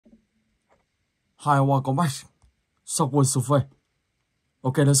Hai hoa có match. Subway Survey.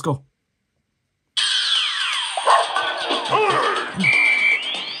 Okay, let's go.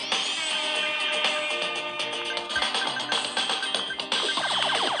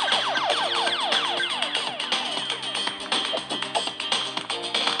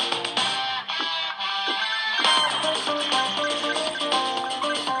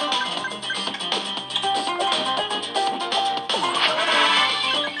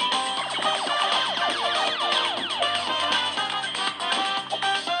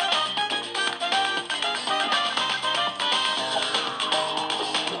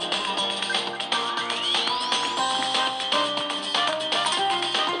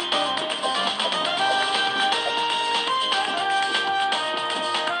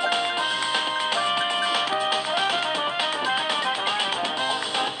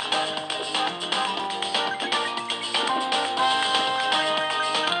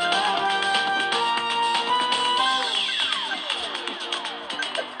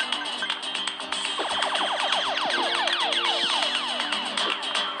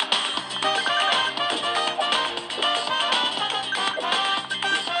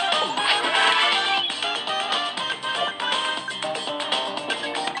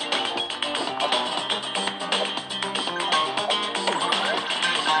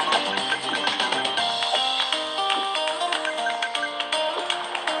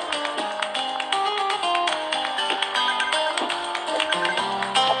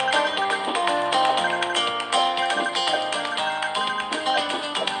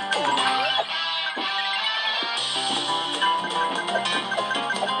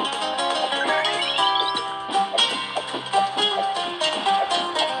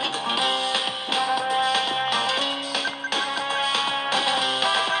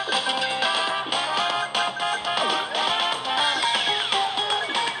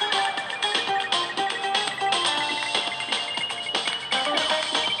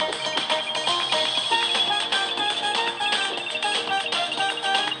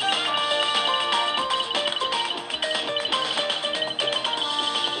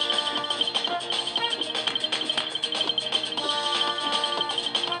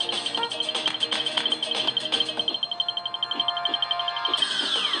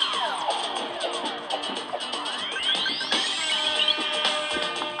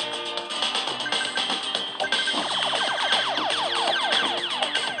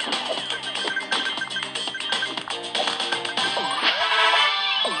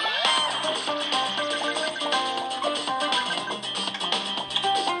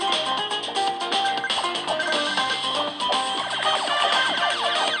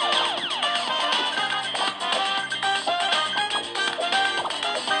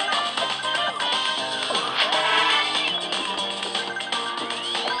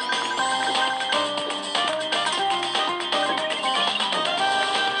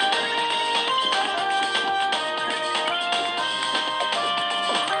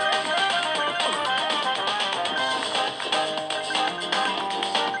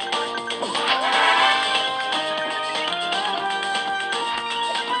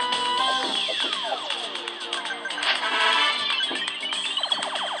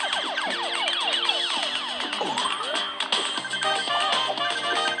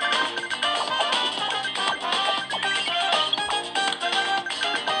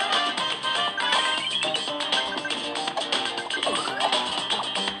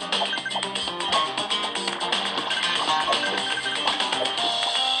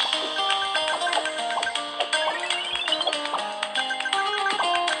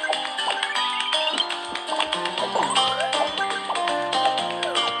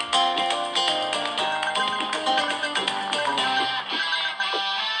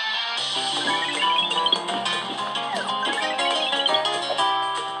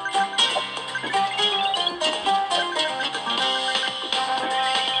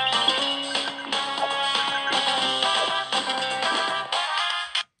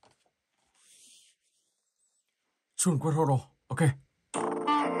 Chun quét hô đồ. Ok.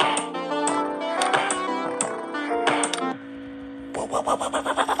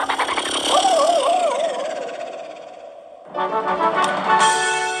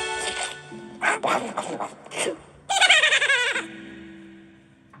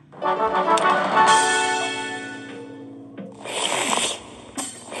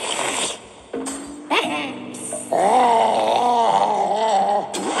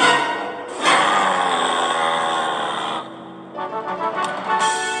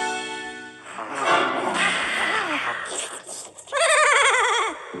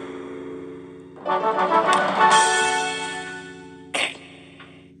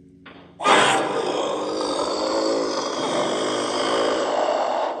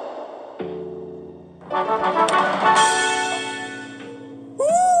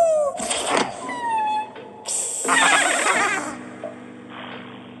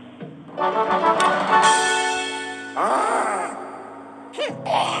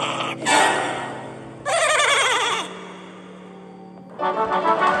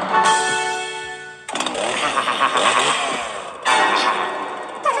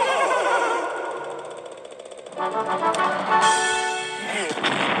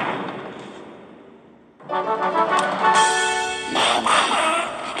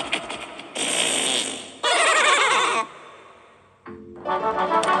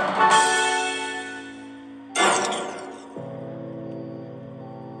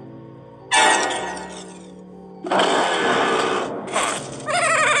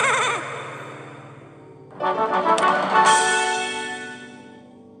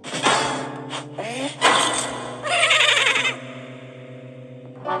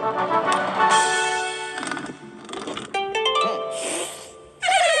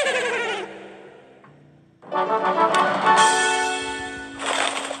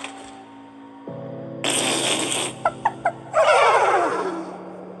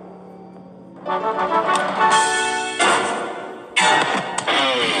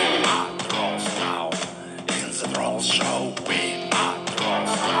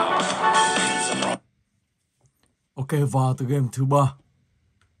 Ok, vào từ game thứ 3.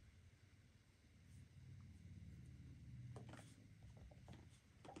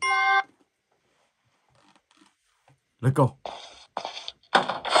 Let's go.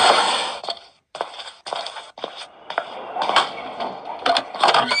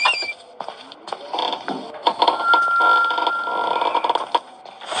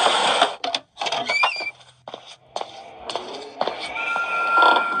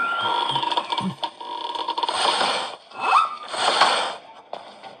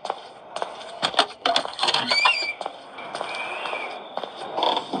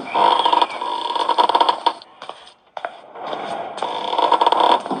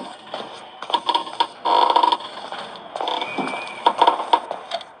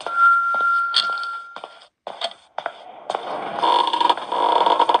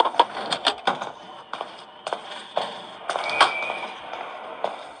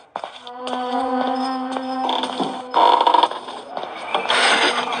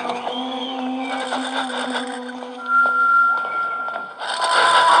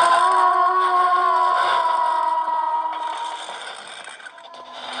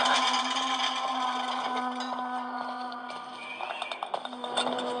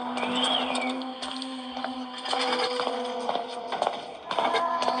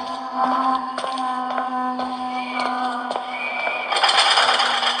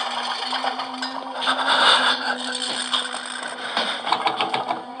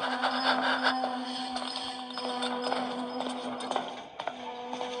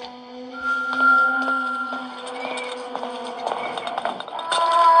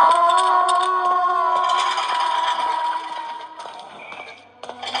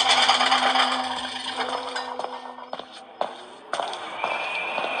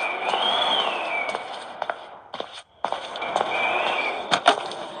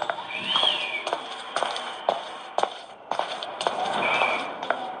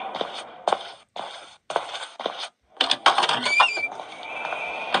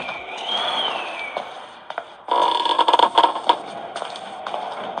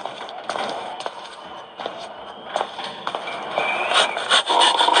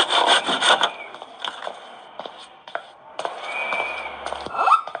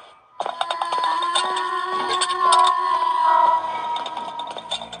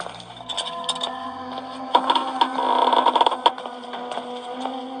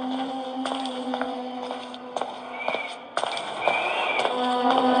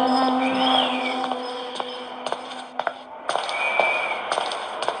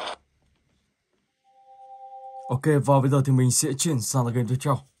 Ok, và bây giờ thì mình sẽ chuyển sang là game tiếp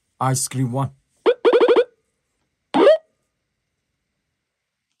theo, Ice Cream One.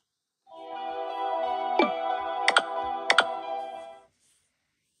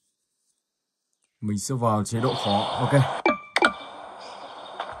 Mình sẽ vào chế độ khó. Ok.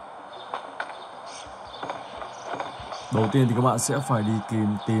 Đầu tiên thì các bạn sẽ phải đi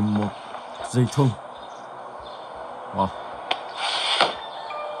tìm một dây thun. Wow.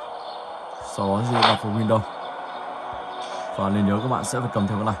 Sau đó thì đặt vào Windows. Và nên nhớ các bạn sẽ phải cầm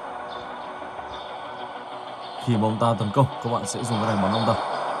theo cái này. Khi mà ông ta tấn công, các bạn sẽ dùng cái này bắn ông ta.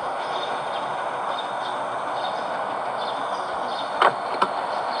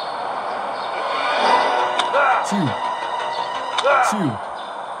 Chill.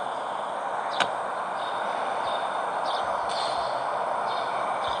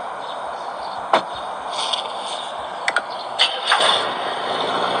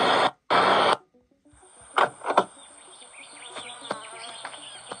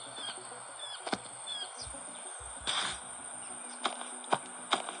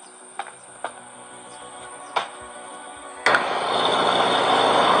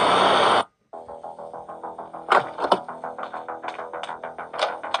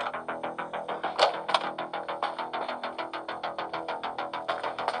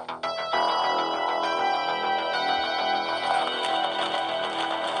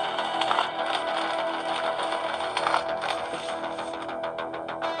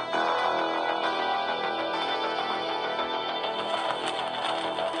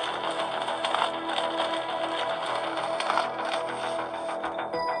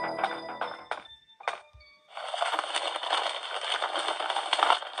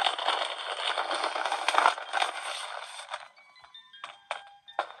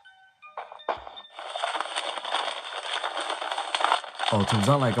 Ở thùng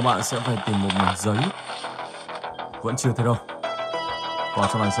rác này các bạn sẽ phải tìm một mảnh giấy. Vẫn chưa thấy đâu. Vào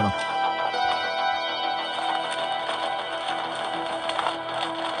trong này xem nào.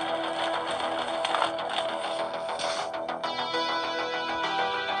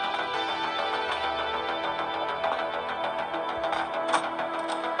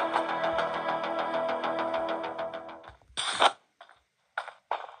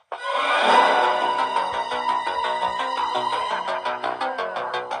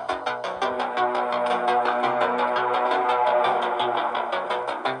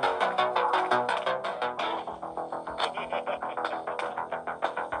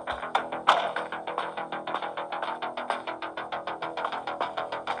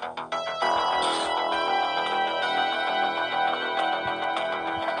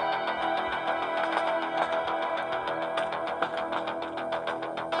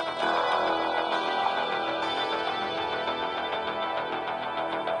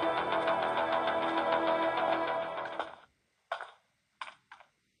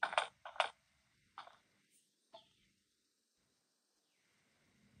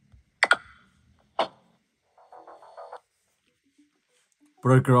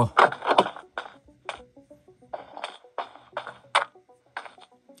 Breaker.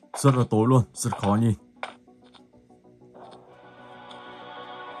 Rất là tối luôn, rất khó nhìn.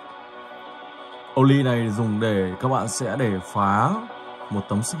 Ô ly này dùng để các bạn sẽ để phá một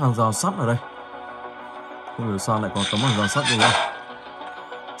tấm hàng rào sắt ở đây. Không hiểu sao lại có tấm hàng rào sắt này đâu.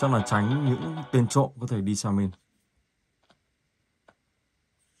 Chắc là tránh những tên trộm có thể đi sang mình.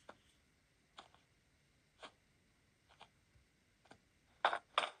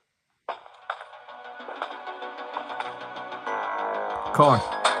 Coin.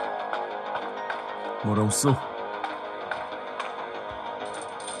 Một đồng xu.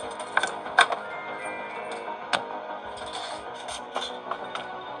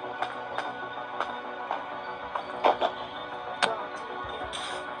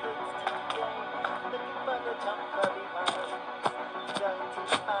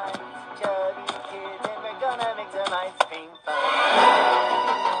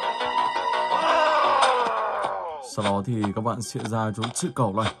 Sau đó thì các bạn sẽ ra chỗ chữ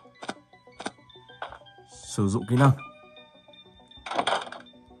cầu này. Sử dụng kỹ năng.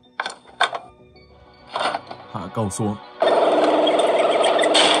 Hạ cầu xuống.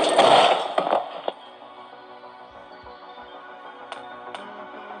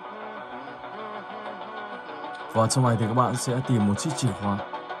 Và trong này thì các bạn sẽ tìm một chiếc chìa khóa.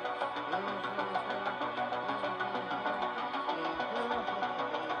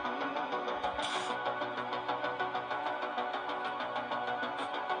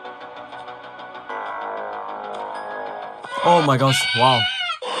 Oh my gosh, wow.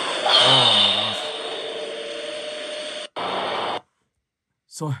 Oh my gosh.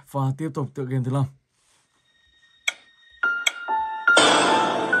 Rồi, và tiếp tục tựa game thứ 5.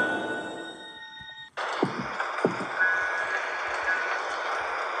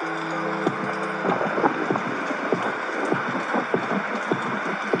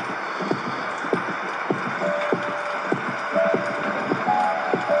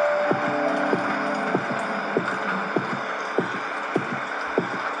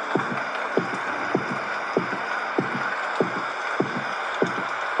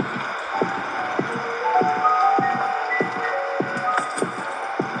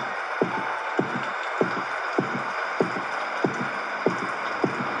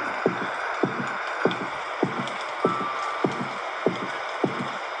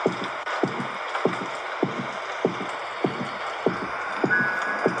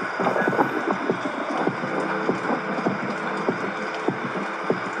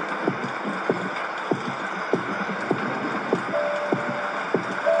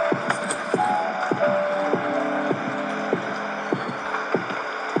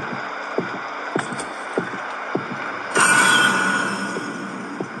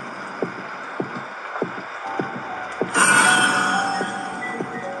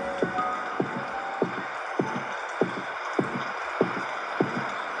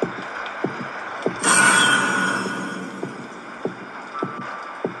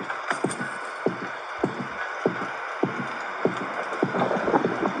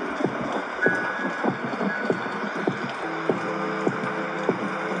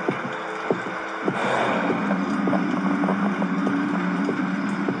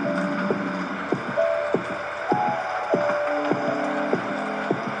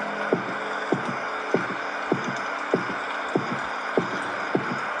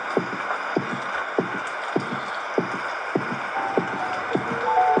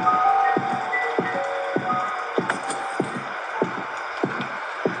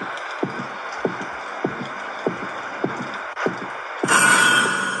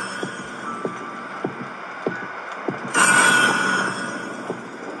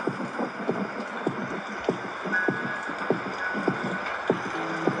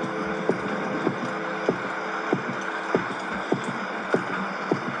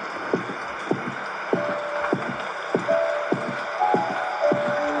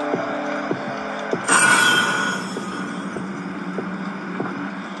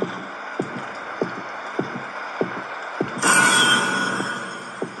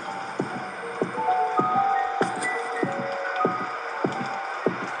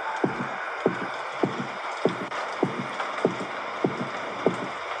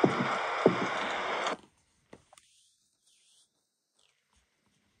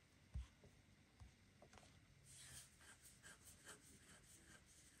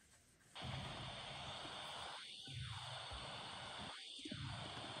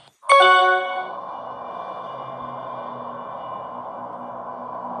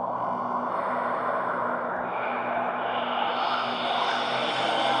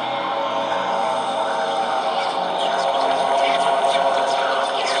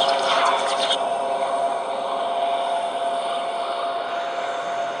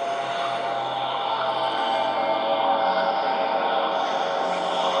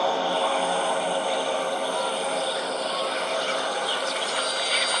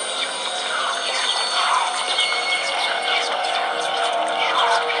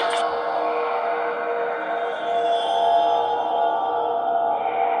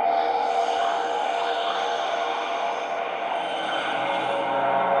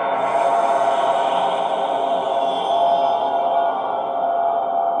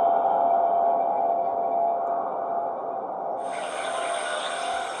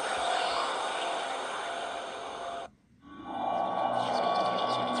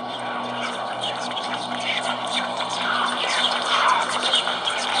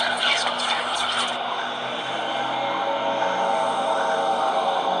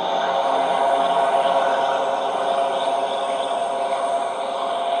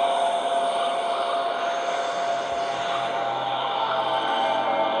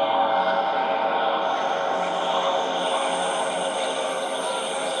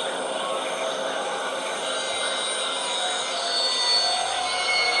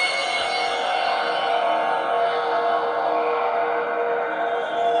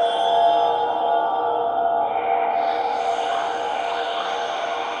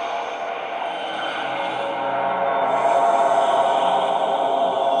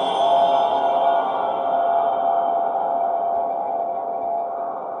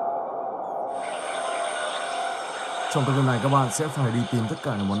 Trong tập game này các bạn sẽ phải đi tìm tất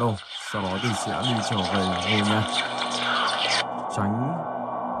cả những món đồ, sau đó thì sẽ đi trở về ngôi nha.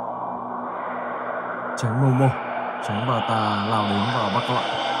 Tránh Momo, tránh bà ta lao đến và bắt các bạn.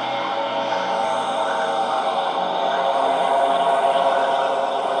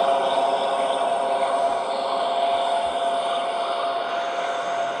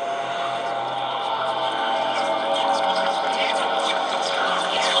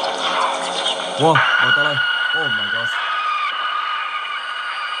 Wow, bà ta đây. Oh my god.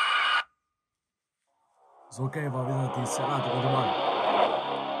 Rồi ok, và bây giờ thì sẽ là tập thứ 7.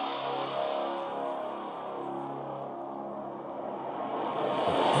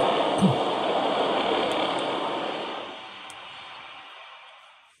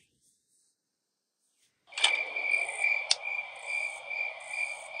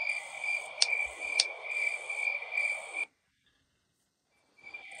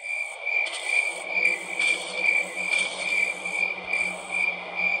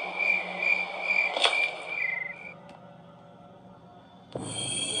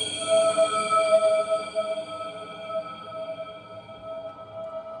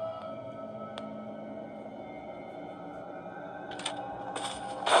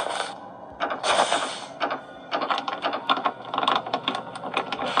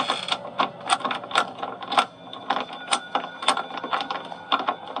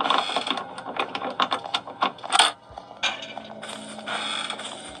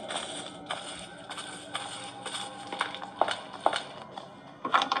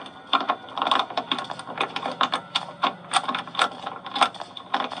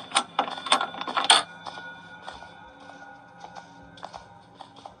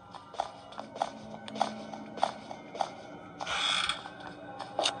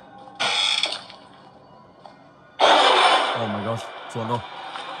 Oh my god, chuồn rồi.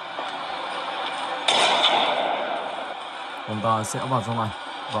 Ông ta sẽ vào trong này.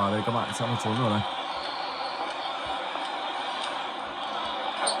 Và đây các bạn sẽ phải trốn ở đây.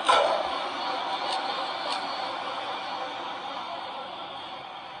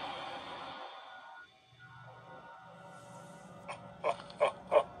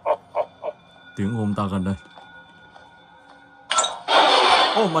 Tiếng của ông ta gần đây.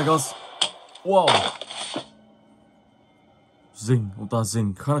 Oh my god. Wow. Rình, ông ta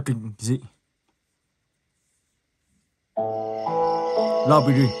rình khá là kinh dị.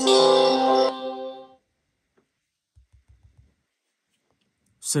 Labirin.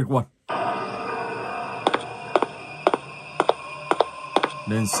 Set one.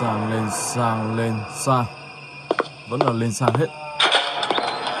 Lên sang. Vẫn là lên sang hết.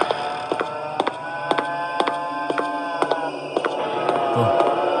 Thôi,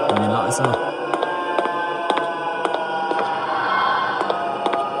 nhìn lại xem nào.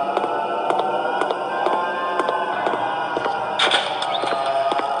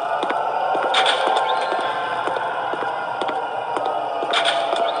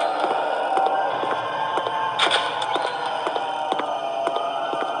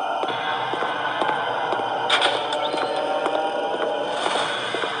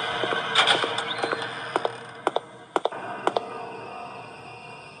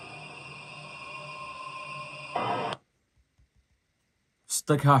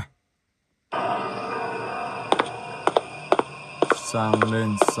 Stake 2. Sang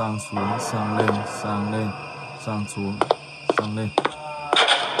lên, sang xuống, sang lên, sang xuống, sang lên.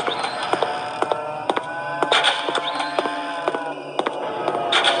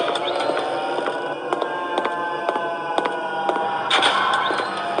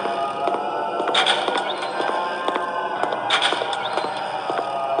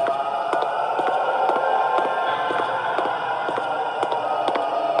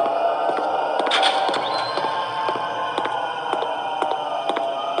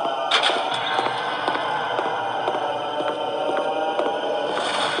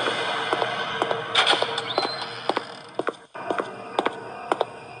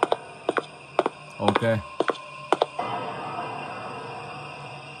 Ok.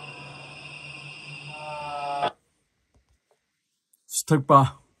 Stake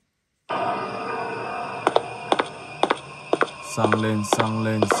 3. Sang lên.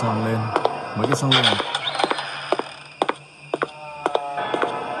 Mấy cái sang lên này.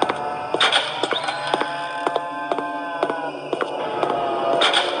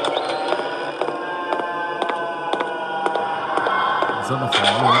 Rất là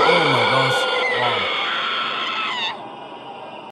khó luôn.